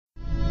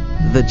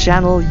the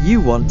channel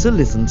you want to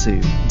listen to.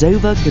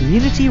 Dover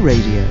Community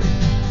Radio.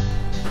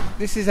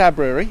 This is our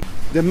brewery.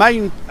 The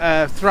main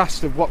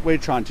thrust of what we're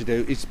trying to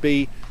do is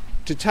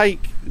to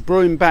take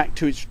brewing back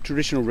to its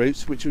traditional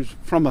roots, which was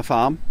from a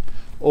farm,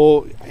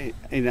 or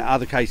in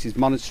other cases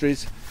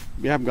monasteries.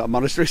 We haven't got a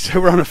monastery, so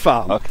we're on a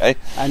farm. Okay.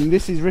 And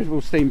this is Ripple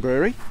Steam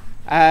Brewery.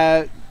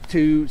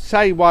 To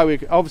say why we're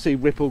obviously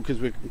Ripple because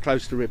we're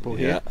close to Ripple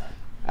here.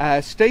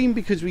 Steam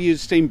because we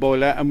use steam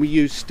boiler and we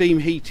use steam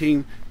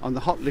heating on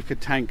the hot liquor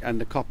tank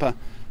and the copper,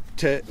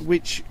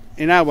 which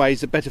in our way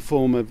is a better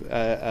form of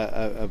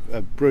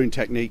brewing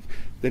technique,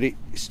 that it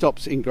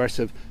stops ingress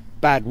of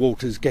bad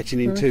waters getting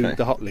into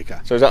the hot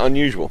liquor. So is that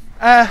unusual?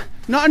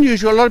 Not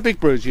unusual. A lot of big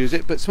brewers use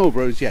it, but small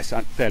brewers, yes,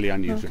 fairly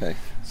unusual. Okay.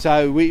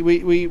 So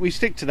we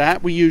stick to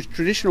that. We use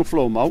traditional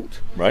floor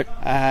malt, right,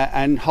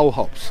 and whole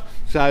hops.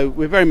 So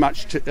we're very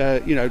much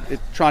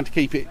trying to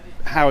keep it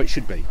how it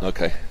should be.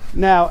 Okay.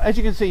 Now, as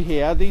you can see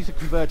here, these are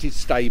converted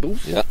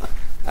stables. Yeah.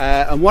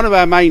 And one of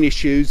our main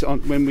issues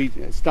when we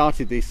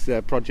started this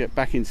project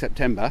back in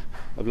September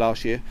of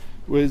last year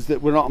was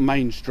that we're not on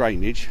mains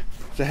drainage.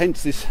 So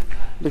hence this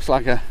looks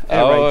like a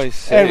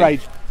air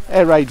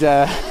raid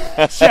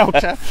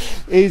shelter.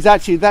 Is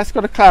actually, that's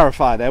got to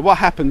clarify there. What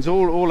happens,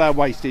 all our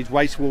wastage,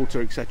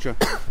 wastewater, etc.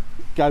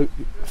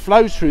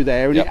 flows through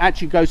there, and it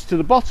actually goes to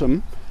the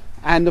bottom,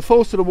 and the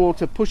force of the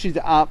water pushes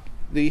it up.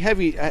 The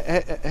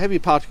heavy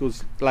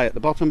particles lay at the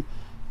bottom.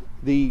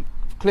 The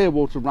clear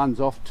water runs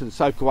off to the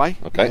soakaway,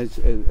 as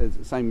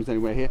the same as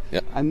anywhere here.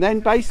 Yep. And then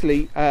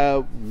basically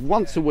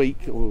once a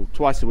week or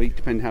twice a week,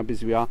 depending how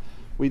busy we are,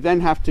 we then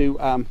have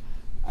to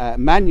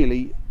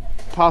manually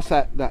pass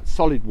that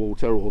solid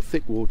water or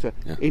thick water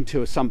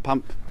into a sump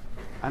pump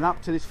and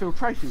up to this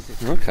filtration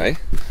system. Okay.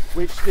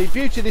 Which the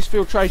beauty of this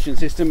filtration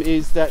system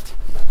is that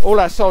all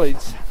our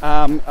solids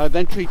are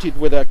then treated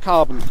with a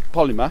carbon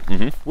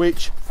polymer,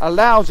 which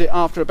allows it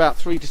after about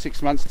 3 to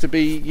 6 months to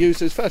be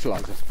used as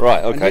fertiliser.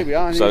 Right. Okay. And here we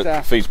are, and so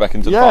it feeds back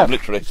into the farm,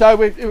 literally. So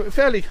we're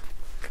fairly,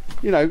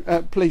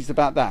 pleased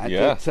about that.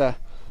 Yeah. That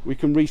we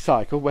can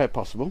recycle where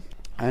possible.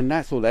 And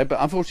that's all there,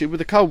 but unfortunately with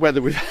the cold weather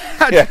we've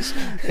had,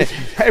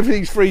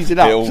 everything's freezing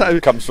up. It all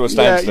comes to a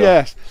standstill.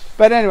 Yes.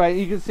 But anyway,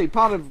 you can see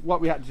part of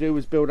what we had to do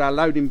was build our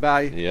loading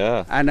bay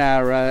and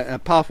our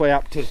pathway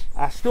up to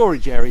our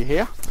storage area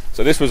here.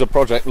 So this was a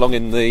project long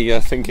in the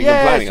thinking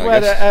and planning, I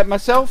guess.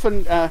 Myself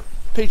and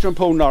Peter and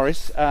Paul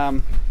Norris,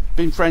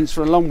 been friends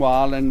for a long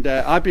while, and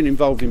I've been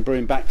involved in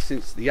brewing back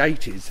since the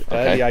 80s,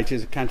 early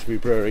 80s at Canterbury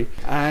Brewery.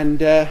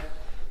 And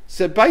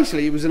so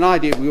basically it was an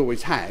idea we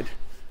always had,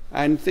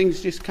 and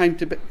things just came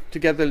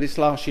together this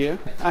last year.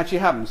 Actually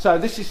happened. So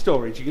this is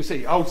storage. You can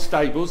see old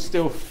stables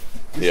still.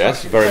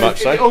 Yes, very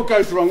much so. It all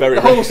goes wrong. Very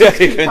the horses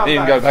you can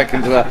even go back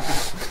into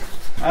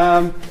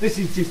that. This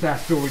is just our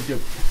storage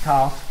of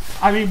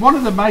casks. I mean, one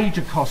of the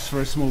major costs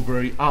for a small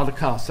brewery are the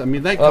casks. I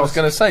mean, they cost. I was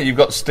going to say, you've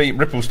got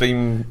Ripple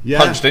Steam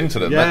punched into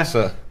them. Yeah.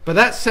 That's, but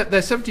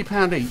they're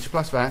 £70 each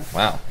plus VAT.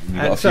 Wow.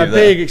 It's a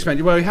big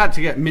expense. Well, we had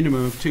to get a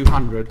minimum of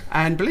 200.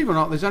 And believe it or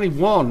not, there's only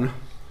one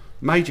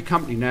major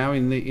company now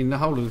in the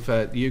whole of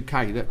the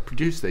UK that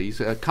produce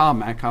these,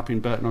 Carmack up in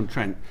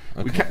Burton-on-Trent.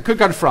 Okay. We could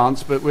go to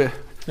France, but we're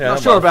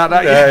not sure about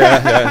that.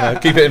 Yeah.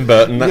 Keep it in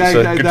Burton. That's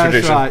a good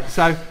tradition. Right.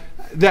 So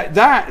that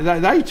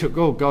they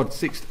took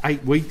 6 to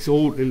 8 weeks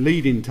all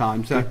lead-in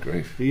time. So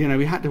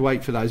we had to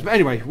wait for those. But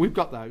anyway, we've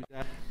got those.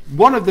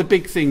 One of the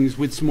big things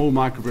with small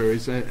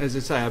microbreweries, as I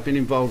say, I've been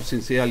involved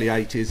since the early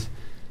 80s,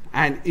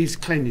 and is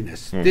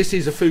cleanliness. This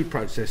is a food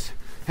process.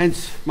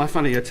 Hence my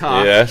funny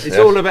attire. It's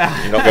all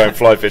about. You're not going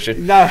fly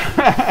fishing. No,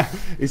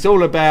 it's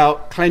all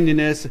about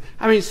cleanliness.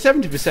 I mean,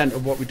 70%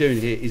 of what we're doing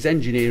here is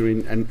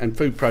engineering and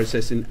food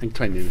processing and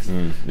cleanliness.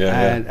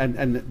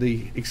 And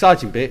the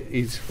exciting bit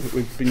is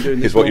we've been doing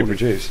this. Is what you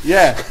produce.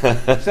 Yeah.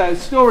 So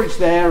storage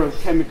there of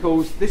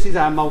chemicals. This is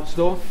our malt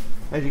store.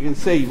 As you can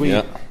see,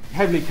 we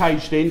heavily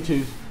caged in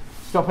to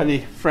stop any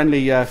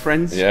friendly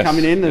friends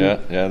coming in.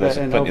 And, there's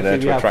plenty there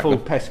to we have attract full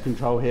them. pest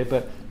control here,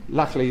 but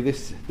luckily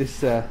this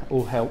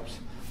all helps.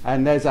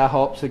 And there's our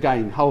hops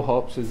again, whole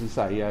hops, as I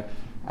say.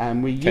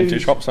 And we Kentish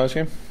use hops, I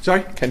assume.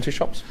 Sorry, Kentish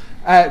hops.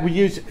 We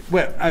use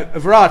a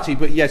variety,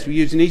 but yes, we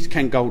use an East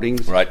Kent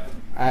Goldings, right,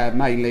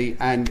 mainly,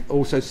 and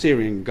also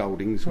Syrian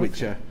Goldings,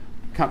 which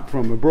come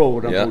from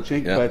abroad,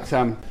 unfortunately.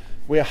 But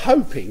we're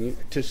hoping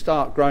to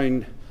start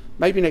growing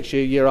maybe next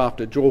year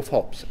after dwarf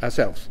hops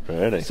ourselves.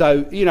 Really?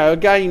 So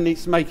again,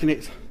 it's making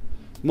it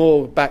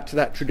more back to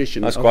that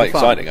tradition. That's quite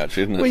exciting,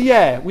 actually, isn't it? Well,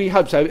 yeah, we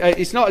hope so.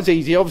 It's not as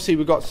easy. Obviously,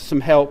 we've got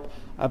some help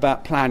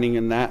about planning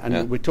and that,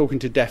 and we're talking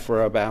to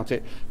DEFRA about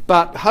it.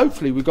 But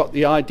hopefully we've got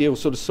the ideal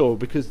sort of soil,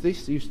 because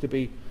this used to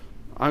be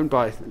owned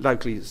by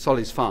locally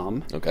Solly's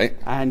Farm. Okay.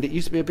 And it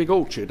used to be a big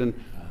orchard, and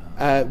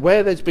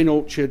where there's been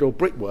orchard or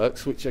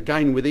brickworks, which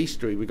again with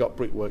Eastery we've got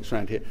brickworks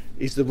around here,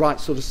 is the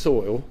right sort of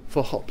soil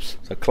for hops.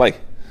 So clay.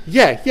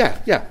 Yeah.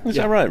 Is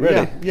that right?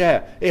 Really?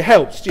 Yeah. It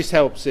helps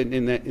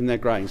in their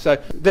growing. So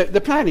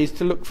the plan is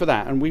to look for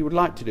that, and we would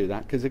like to do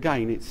that, because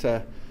again it's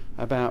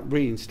about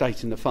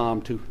reinstating the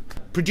farm to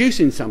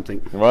producing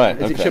something. Right,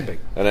 as it should be.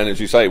 And then, as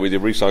you say, with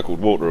your recycled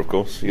water, of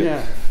course.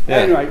 Yeah.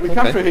 Anyway, we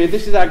come through here.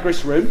 This is our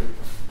grist room,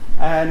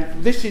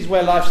 and this is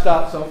where life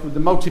starts off with the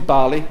malted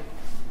barley.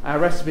 Our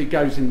recipe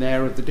goes in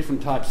there of the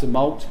different types of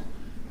malt,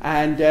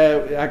 and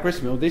our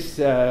grist mill. This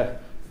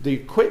the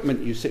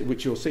equipment you see,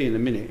 which you'll see in a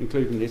minute,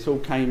 including this, all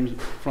came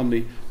from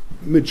the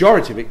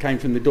majority of it came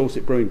from the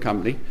Dorset Brewing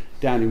Company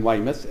down in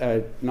Weymouth.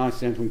 A nice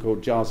gentleman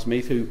called Giles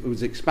Smith who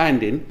was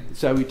expanding,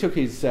 so he took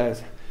his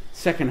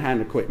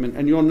second-hand equipment,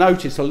 and you'll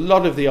notice a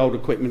lot of the old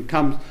equipment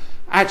comes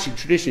actually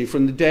traditionally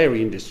from the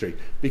dairy industry,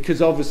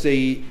 because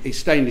obviously it's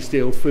stainless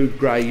steel, food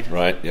grade.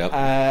 Right,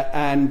 yeah.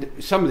 And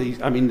some of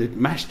these, I mean, the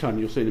mash tun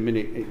you'll see in a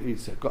minute,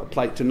 it's got a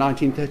plate to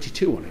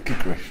 1932 on it.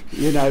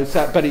 You know,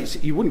 so,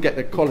 but you wouldn't get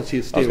the quality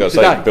of steel. I was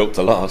going to say, built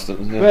to last.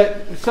 Yeah.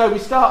 But, so we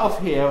start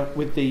off here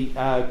with the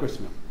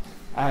grist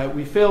mill.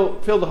 We fill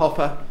the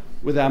hopper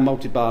with our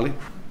malted barley,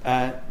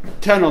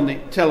 tell on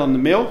the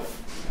mill,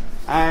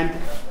 and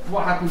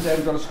what happens there,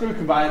 we've got a screw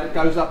conveyor that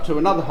goes up to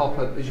another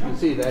hopper, as you can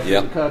see there,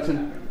 through the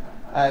curtain,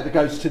 that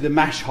goes to the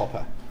mash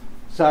hopper.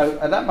 So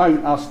at that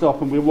moment I'll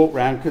stop and we'll walk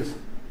round, because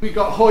we've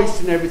got hoists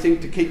and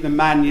everything to keep the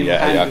manual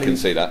handling. Yeah, I can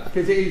see that.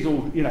 Because it is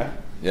all, you know.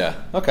 Yeah,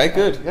 okay,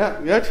 good.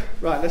 Yeah, good.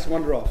 Right, let's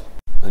wander off.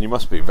 And you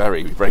must be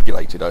very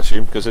regulated, I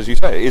assume, because as you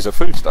say, it is a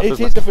food stuff, isn't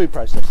it? It is the food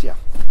process, yeah.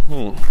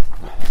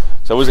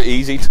 So was it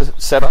easy to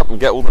set up and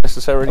get all the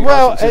necessary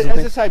licenses? Well,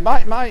 as I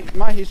say,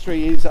 my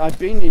history is I've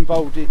been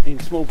involved in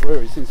small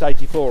breweries since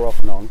 '84 off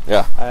and on.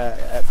 Yeah.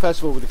 First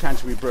of all with the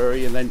Canterbury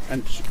Brewery, and then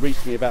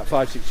recently about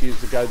 5-6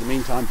 years ago the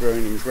Meantime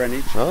Brewing in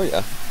Greenwich. Oh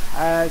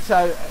yeah.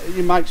 So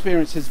my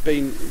experience has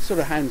been sort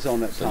of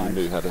hands-on at times.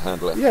 You knew how to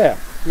handle it. Yeah.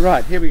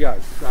 Right. Here we go.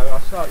 So I'll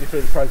start you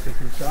through the process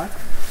inside.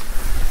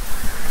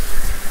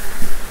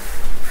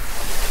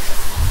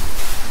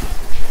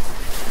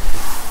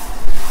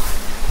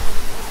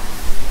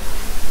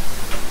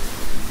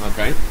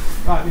 Okay.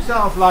 Right, we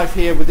start off live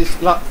here with this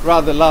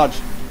rather large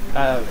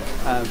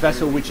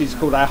vessel, which is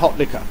called our hot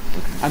liquor.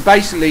 And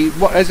basically,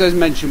 as I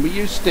mentioned, we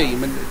use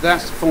steam, and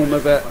that's a form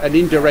of an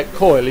indirect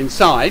coil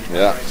inside.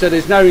 Yeah. So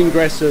there's no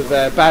ingress of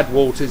bad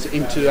waters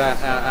into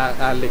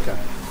our liquor.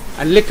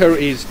 And liquor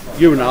is,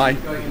 you and I,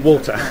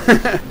 water.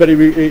 But in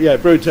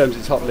brew terms,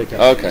 it's hot liquor.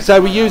 Okay.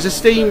 So we use a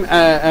steam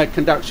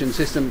conduction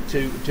system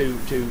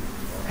to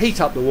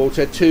heat up the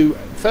water to,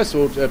 first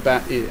of all, to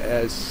about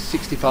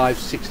 65,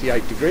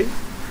 68 degrees.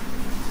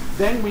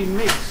 Then we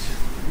mix,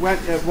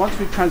 once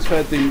we've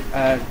transferred the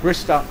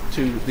grist up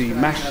to the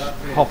mash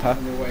hopper,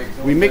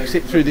 we mix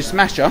it through this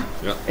masher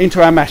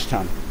into our mash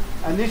tun.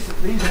 And these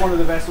are one of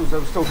the vessels I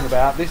was talking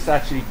about. This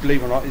actually,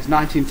 believe it or not, is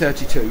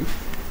 1932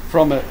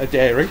 from a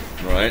dairy.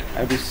 Right.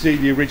 And we see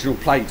the original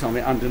plate on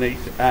it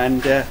underneath,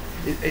 and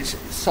it's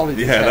solid.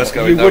 Yeah, that's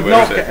going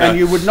nowhere, is it? And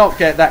you would not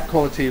get that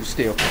quality of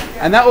steel.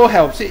 And that all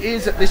helps. It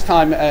is at this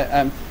time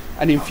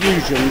an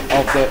infusion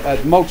of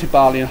the malted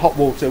barley and hot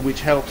water, which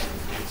helps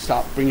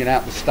start bringing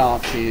out the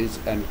starches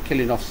and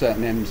killing off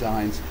certain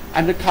enzymes,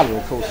 and the colour,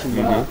 of course, from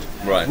the malt,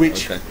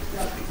 which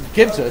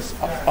gives us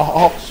a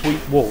hot, sweet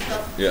wort.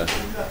 Yeah.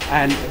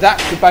 And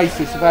that's the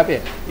basis of our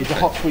beer. It's a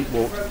hot, sweet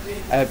wort,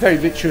 very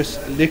vitreous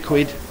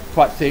liquid,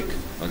 quite thick,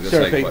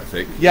 syrupy. Quite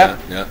thick. Yeah.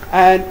 Yeah.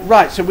 And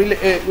right, so we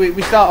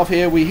start off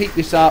here. We heat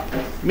this up,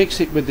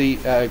 mix it with the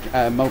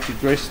malted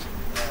grist,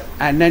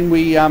 and then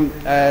we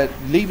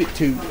leave it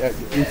to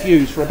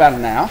infuse for about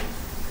an hour.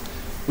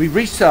 We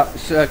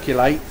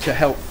recirculate to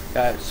help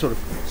sort of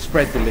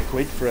spread the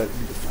liquid for a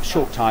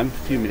short time, a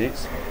few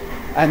minutes,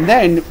 and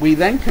then we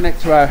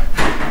connect to our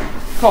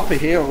copper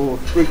here, or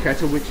brew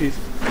kettle, which is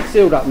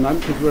sealed up at the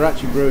moment because we're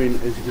actually brewing,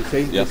 as you can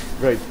see, at this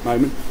very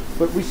moment.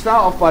 But we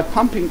start off by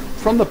pumping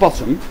from the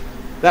bottom.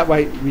 That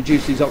way it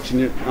reduces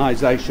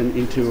oxidisation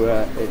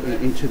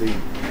into the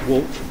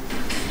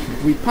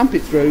wort. We pump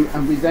it through,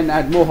 and we then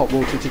add more hot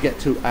water to get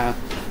to our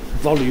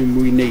volume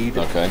we need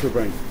for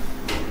brewing.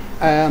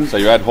 So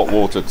you add hot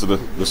water to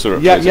the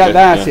syrup? Yeah,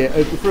 that's it.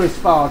 Through a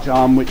sparge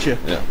arm, which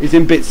is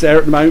in bits there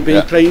at the moment,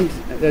 being cleaned,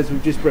 as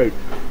we've just brewed.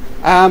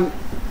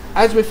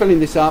 As we're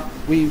filling this up,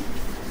 we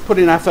put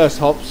in our first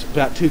hops,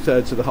 about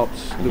 2/3 of the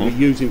hops that we're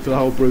using for the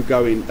whole brew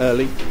going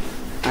early.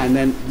 And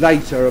then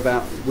later,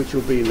 which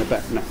will be in the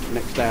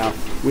next hour,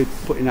 we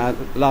put in our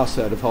last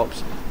third of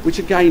hops, which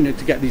again are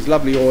to get these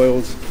lovely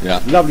oils,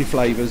 lovely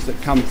flavours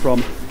that come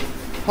from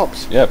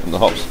hops. Yeah, from the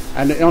hops.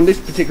 And on this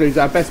particular is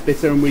our best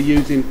bitter, and we're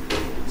using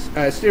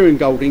Styrian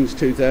Goldings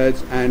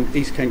 2/3 and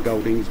East Kent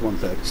Goldings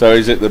 1/3. So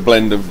is it the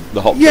blend of the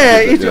hops? Yeah,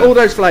 it's all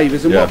those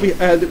flavours. And what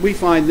we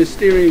find, the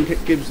Styrian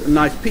gives a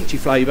nice peachy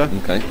flavour,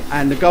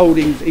 and the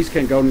Goldings, East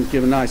Kent Goldings,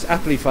 give a nice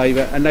appley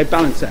flavour, and they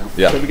balance out.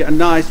 Yeah. So we get a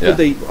nice,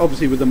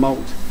 obviously with the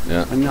malt,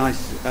 a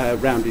nice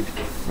rounded.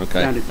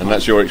 Okay. Rounded and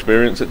that's your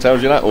experience that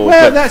tells you that, or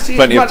that's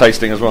plenty of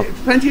tasting as well?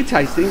 Plenty of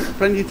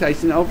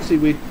tasting. Obviously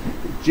we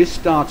just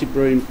started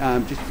brewing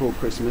just before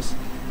Christmas,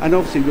 and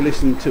obviously we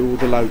listen to all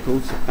the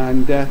locals,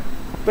 and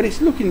but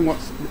it's looking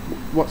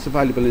what's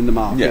available in the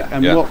market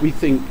and what we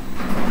think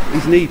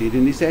is needed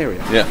in this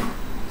area. Yeah.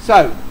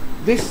 So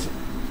this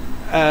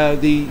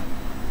the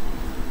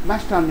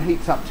mash tun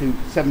heats up to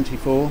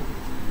 74.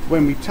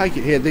 when we take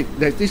it here,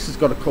 this has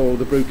got a coil,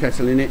 the brew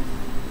kettle in it,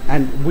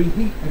 and we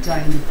heat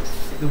again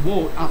the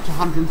water up to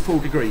 104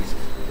 degrees.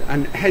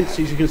 And hence,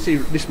 as you can see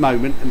at this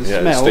moment, and the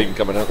smell, steam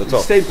coming out the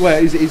top.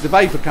 Is the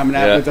vapour coming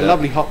out with a yeah.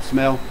 lovely hop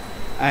smell,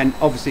 and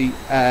obviously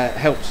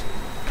helps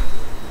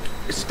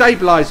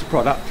stabilise the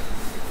product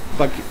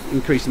by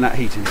increasing that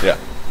heating. Yeah,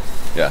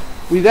 yeah.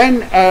 We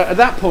then, at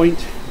that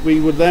point, we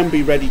would then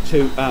be ready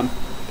to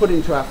put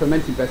into our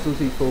fermenting vessels,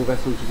 these 4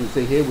 vessels you can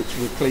see here, which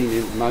we're cleaning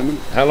at the moment.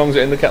 How long is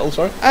it in the kettle,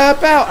 sorry?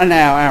 About an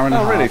hour and a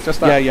half. Oh, really? Just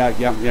that?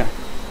 Yeah.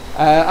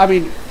 I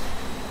mean,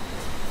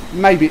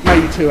 maybe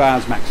 2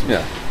 hours maximum.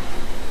 Yeah.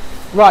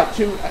 Right,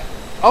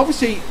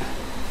 obviously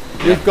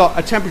we've got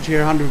a temperature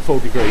here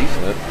 104 degrees.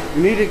 Yeah.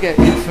 We need to get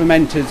in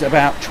fermenters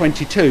about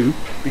 22,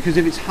 because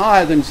if it's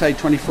higher than say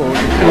 24, it'll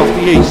kill off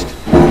the yeast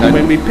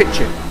when we pitch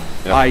it.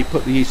 Yeah. I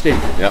put the yeast in.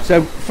 Yeah.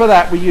 So for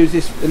that we use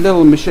this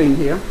little machine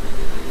here.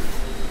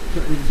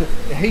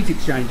 It's a heat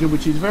exchanger,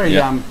 which is very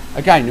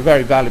again a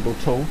very valuable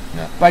tool.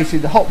 Yeah. Basically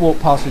the hot water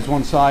passes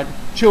one side,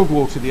 chilled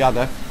water the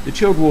other. The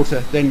chilled water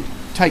then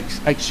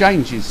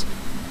exchanges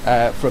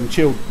from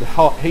the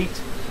hot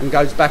heat and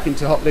goes back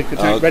into hot liquor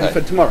tank, ready for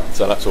tomorrow.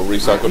 So that's all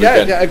recycled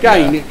again? Yeah,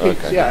 again, it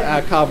keeps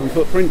our carbon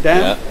footprint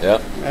down,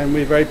 and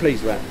we're very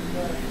pleased with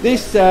that.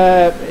 This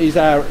is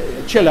our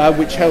chiller,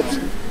 which helps,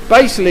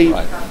 basically,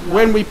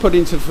 when we put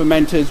into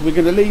fermenters, we're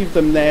going to leave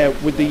them there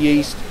with the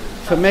yeast,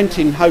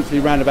 fermenting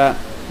hopefully around about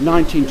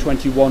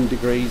 1921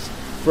 degrees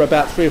for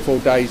about 3 or 4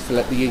 days to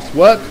let the yeast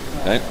work.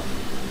 Okay.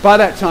 By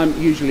that time,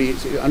 usually,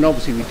 and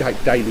obviously we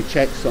take daily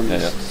checks on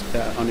its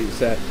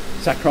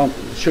saccharin,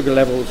 sugar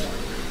levels,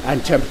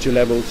 and temperature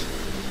levels.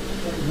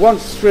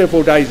 Once 3 or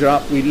 4 days are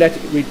up, we let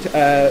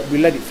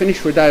it finish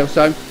for a day or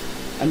so,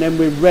 and then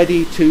we're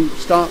ready to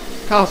start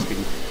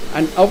casking.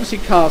 And obviously,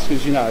 cask,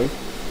 as you know,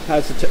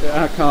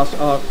 our casks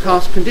are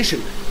cask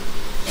conditioned.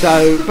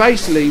 So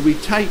basically, we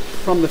take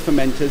from the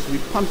fermenters, we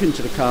pump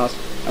into the cask,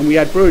 and we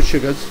add brewer's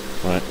sugars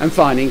and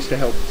finings to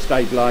help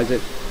stabilise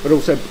it, but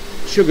also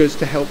sugars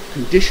to help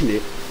condition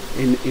it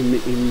in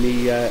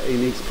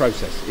its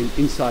process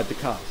inside the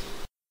cask.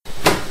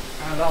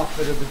 Our last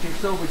bit of the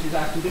jigsaw, which is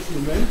our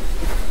conditioning room.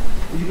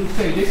 You can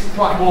see this is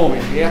quite warm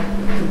in here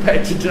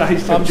compared to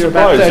today's temperature,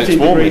 about 13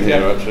 degrees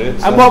here actually.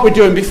 And what we're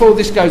doing before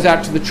this goes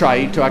out to the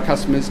trade, to our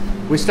customers,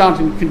 we're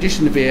starting to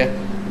condition the beer.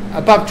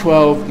 Above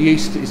 12, the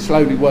yeast is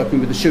slowly working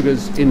with the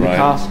sugars in the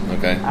cask,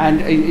 and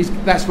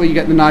that's where you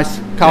get the nice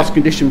cask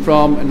condition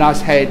from, a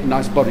nice head,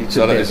 nice body to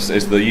the beer. So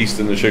it's the yeast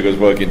and the sugars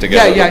working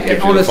together? Yeah,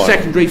 on a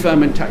secondary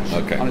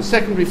fermentation. Okay. On a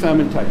secondary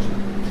fermentation.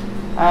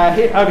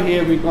 Over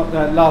here we've got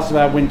the last of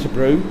our winter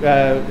brew,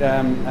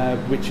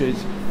 which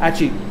is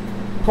actually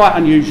quite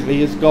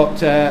unusually has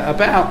got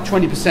about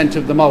 20%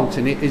 of the malt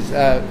in it is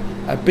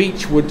a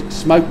beechwood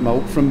smoke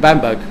malt from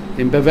Bamberg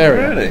in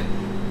Bavaria. Really?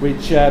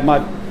 Which my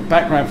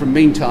background from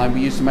meantime,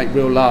 we used to make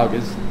real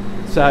lagers.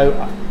 So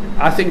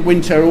I think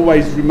winter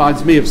always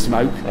reminds me of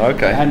smoke.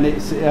 Okay. And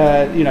it's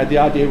the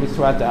idea was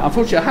to add that.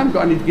 Unfortunately, I haven't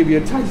got any to give you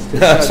a taste.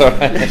 That's all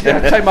right.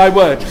 Take my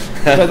word.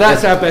 So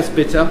that's our best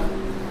bitter.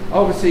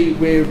 Obviously,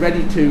 we're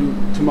ready to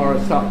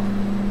tomorrow start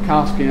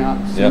casking up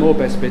some more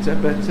best bitter,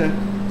 but.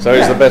 So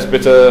is the best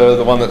bitter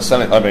the one that's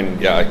selling? I mean,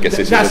 I guess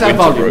this is a winter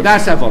volume. brew.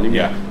 That's our volume.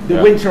 Yeah.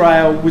 The winter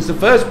ale was the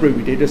first brew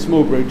we did, a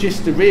small brew,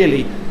 just to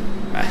really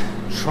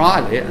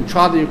trial it and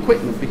try the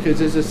equipment,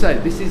 because, as I say,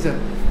 this is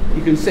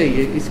you can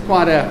see it's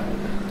quite a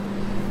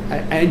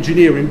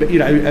engineering, but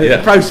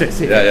a process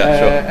here.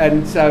 Sure.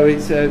 And so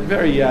it's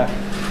very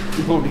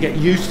important to get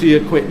used to the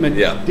equipment.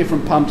 Yeah.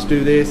 Different pumps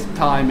do this,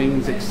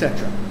 timings,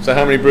 etc. So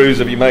how many brews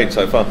have you made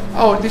so far?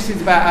 Oh, this is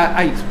about our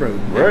 8th brew.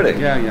 Really?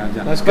 Yeah.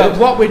 That's good. But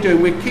what we're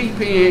doing, we're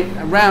keeping it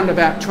around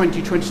about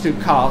 22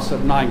 casks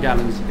of 9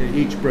 gallons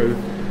each brew,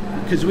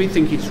 because we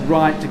think it's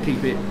right to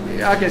keep it,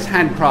 I guess,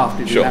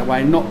 handcrafted in that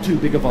way, not too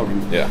big a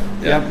volume. Yeah.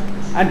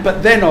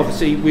 But then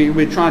obviously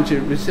we're trying to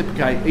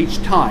reciprocate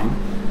each time,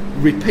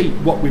 repeat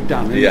what we've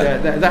done.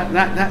 And,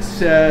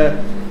 that's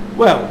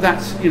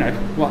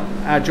what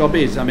our job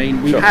is. I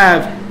mean, we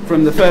have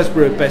from the first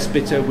brew of Best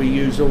Bitter, we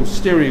use all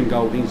Styrian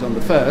Goldings on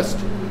the first.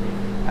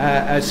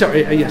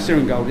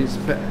 Styrian Goldings.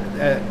 But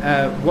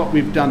what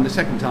we've done the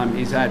second time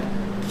is add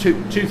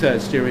 2/3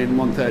 Styrian,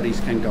 1/3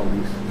 East Kent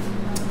Goldings.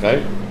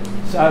 Okay.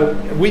 So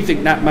we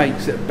think that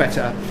makes it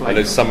better flavour. And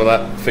is some of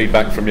that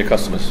feedback from your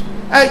customers?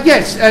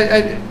 Yes,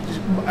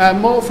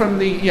 more from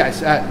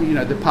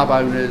the pub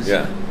owners.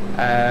 Yeah.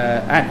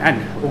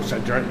 And also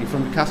directly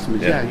from the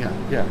customers.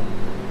 Yeah.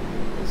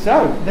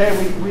 So there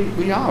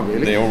we are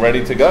really. They're all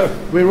ready to go.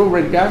 We're all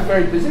ready to go.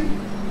 Very busy.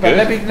 But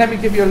let me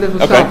give you a little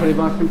sample if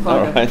I can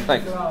find it. All right,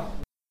 thanks.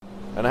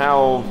 And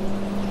how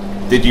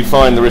did you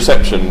find the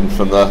reception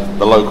from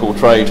the local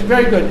trade?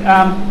 Very good.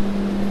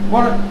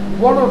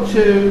 One or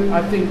two,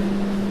 I think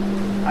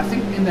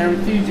in their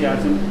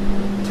enthusiasm,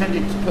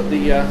 tended to put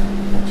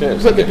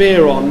the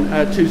beer on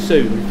too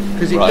soon,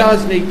 because it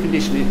does need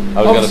conditioning.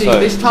 Obviously,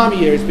 this time of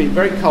year it's been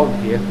very cold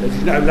here, as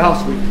you know.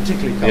 Last week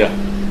particularly cold. Yeah.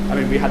 I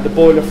mean, we had the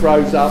boiler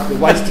froze up, the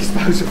waste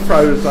disposal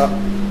froze up,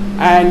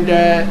 and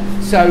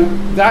So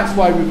that's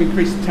why we've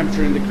increased the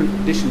temperature in the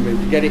conditioning room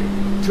to get it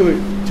to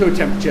a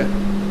temperature,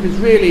 because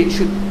really it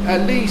should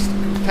at least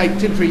take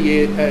 2 to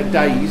 3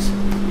 days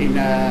in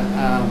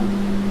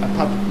a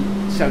pub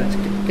cellar to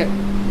get,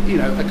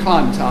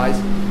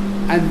 acclimatised,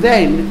 and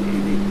then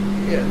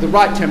the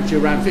right temperature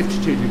around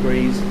 52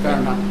 degrees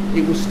Fahrenheit,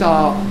 it will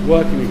start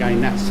working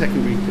again. That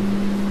secondary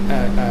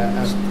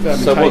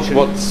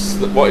fermentation.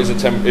 So what is a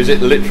temp? Is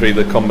it literally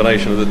the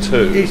combination of the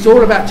two? It's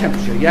all about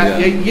temperature. Yeah,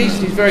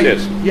 yeast is very.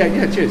 Cheers.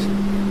 Cheers.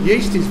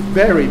 Yeast is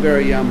very,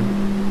 very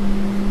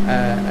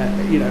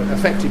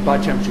affected by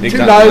temperature.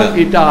 Exactly, too low,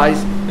 it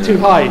dies. Too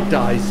high, it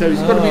dies. So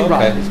it's got to be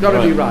right. It's got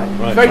to be right.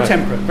 Very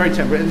temperate. Very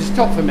temperate. It's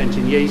top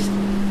fermenting yeast,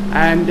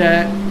 and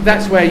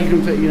that's where you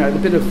can put, the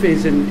bit of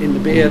fizz in the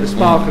beer, the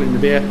sparkle in the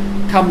beer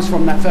comes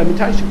from that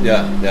fermentation.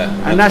 Yeah.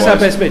 And that's our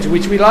best bit,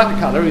 which we like the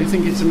colour. We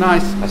think it's a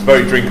nice. That's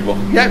very drinkable.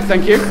 Yeah,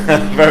 thank you.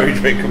 Very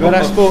drinkable. Well,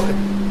 that's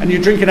and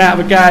you're drinking out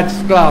of a Gad's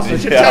glass. I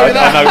should tell you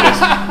that. I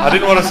noticed. I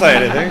didn't want to say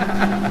anything.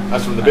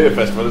 That's from the beer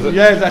festival, is it?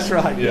 Yeah, that's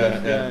right.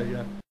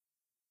 Yeah.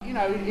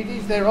 It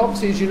is there.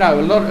 Obviously, as you know,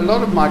 a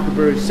lot of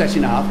microbreweries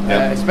setting up,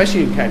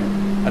 especially in Kent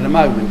at the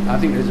moment. I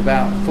think there's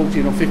about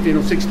 14 or 15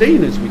 or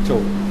 16 as we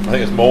talk. I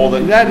think it's more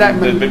than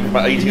there's been for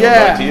about 80 or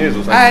 90 years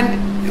or something.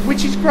 And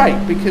which is great,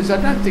 because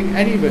I don't think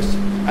any of us.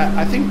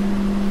 I think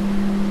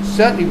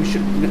certainly we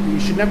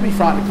should never be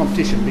frightened of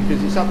competition,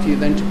 because it's up to you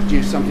then to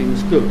produce something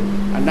that's good,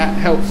 and that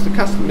helps the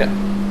customer. Yeah.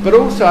 But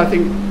also, I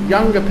think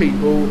younger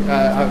people.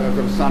 I've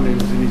got a son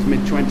who's in his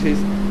mid-20s.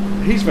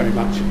 He's very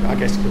much, I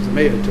guess, because of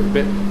me a little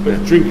bit,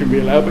 but drinking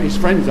real ale. But his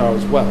friends are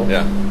as well.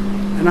 Yeah.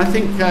 And I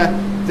think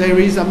there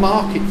is a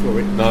market for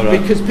it,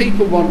 because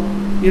people want.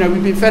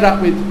 We've been fed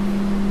up with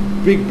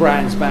big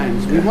bands.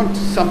 We want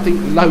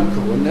something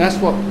local, and that's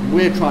what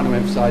we're trying to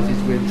emphasise.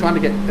 Is we're trying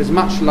to get as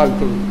much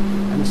local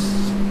and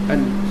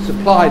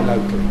supply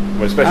locally.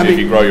 Well, especially if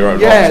you grow your own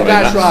hops.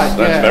 That's right.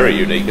 That's very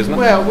unique, isn't it?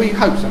 Well, we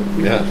hope so.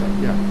 We hope so.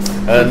 Yeah.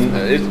 And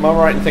am I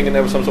right in thinking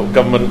there was some sort of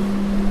government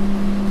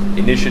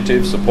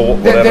initiative, support,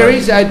 whatever? There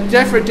is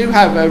DEFRA do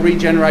have a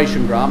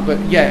regeneration grant, but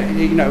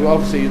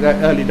obviously the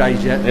early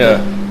days yet.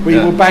 Yeah. We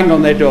will bang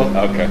on their door.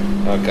 Okay.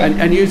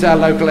 And use our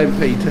local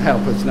MP to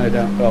help us, no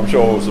doubt. Well, I'm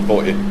sure we'll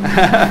support you.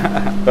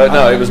 But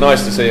no, it was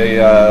nice to see,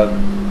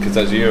 because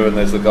there's you and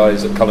there's the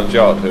guys at Cullen's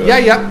Yard who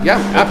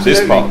absolutely.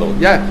 This part of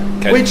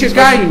the which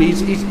again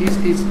is as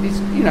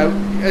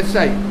I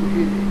say,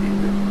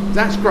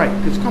 that's great,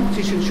 because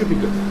competition should be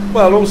good.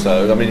 Well,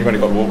 also, I mean, you've only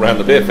got to walk around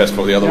the beer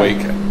festival the other week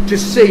to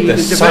see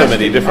there's so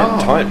many different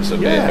types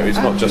of beer. It's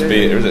not just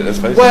beer, is it? Let's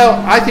face it.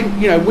 Well, I think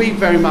we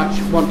very much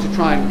want to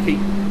try and keep,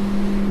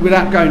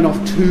 without going off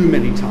too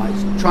many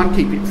types, try and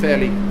keep it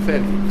fairly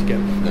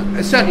together.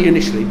 Yeah. Certainly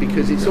initially,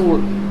 because it's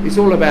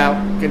all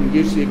about getting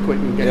used to the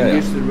equipment, getting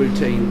used to the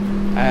routine,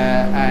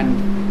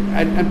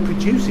 and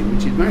producing,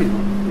 which is very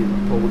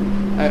important.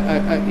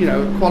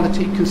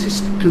 Quality,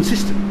 consistent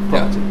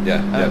quality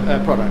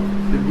product.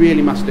 We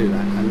really must do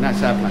that, and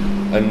that's our plan.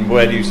 And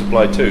where do you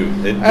supply to?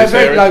 In this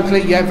very area?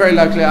 locally, very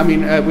locally. I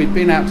mean, we've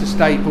been out to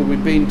Staple,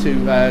 we've been to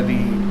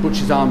the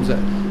Butcher's Arms at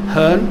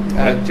Herne.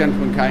 A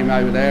gentleman came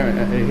over there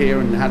here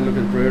and had a look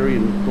at the brewery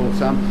and bought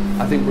some.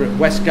 I think we're at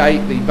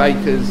Westgate, the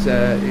Bakers.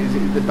 Is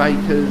it the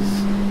Bakers?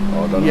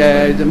 Oh, I don't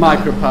know. The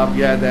micro pub.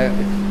 There.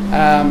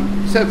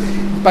 So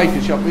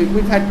baker shop.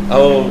 We've had.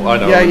 Oh, I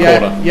know.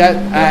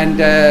 And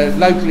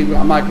locally we've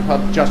got a micro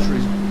pub, Just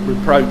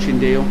Reproach in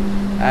Deal,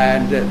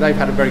 and they've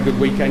had a very good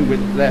weekend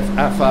with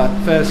our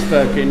first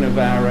firkin of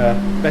our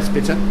best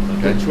bitter,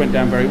 which went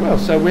down very well.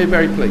 So we're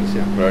very pleased.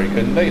 Yeah. Very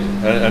good indeed.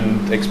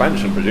 And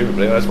expansion,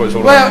 presumably. That's what it's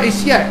all about.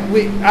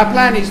 Well, our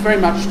plan is very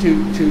much to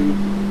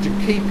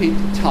keep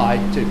it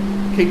tight, to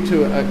keep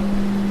to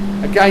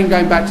again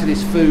going back to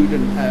this food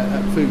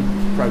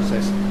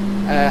process.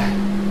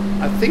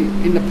 I think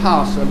in the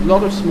past a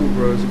lot of small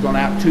brewers have gone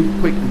out too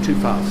quick and too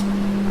fast,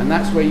 and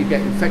that's where you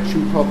get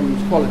infection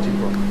problems, quality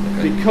problems.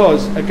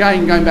 Because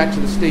again, going back to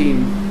the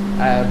steam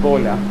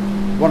boiler,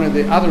 one of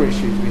the other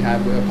issues we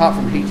have, apart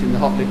from heating the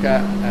hot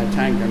liquor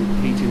tank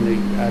and heating the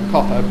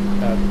copper,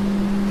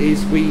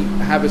 is we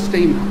have a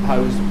steam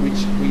hose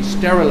which we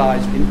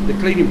sterilise in the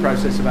cleaning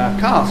process of our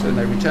casks when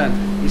they return,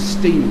 is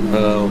steaming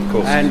them. Of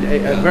course. And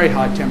at a very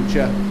high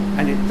temperature,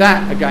 and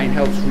that again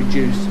helps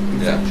reduce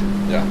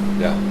infection.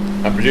 Yeah.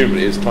 And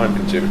presumably it's time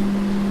consuming.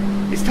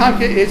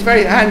 It's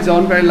very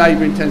hands-on, very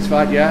labour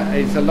intensified.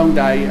 It's a long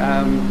day,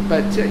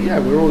 but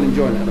we're all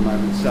enjoying it at the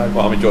moment. So.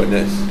 Well, I'm enjoying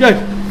this. Good.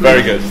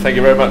 Very good. Thank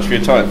you very much for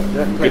your time.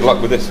 Good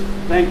luck with this.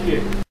 Thank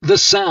you. The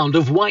sound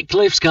of White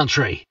Cliffs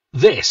country.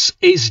 This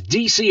is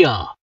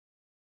DCR.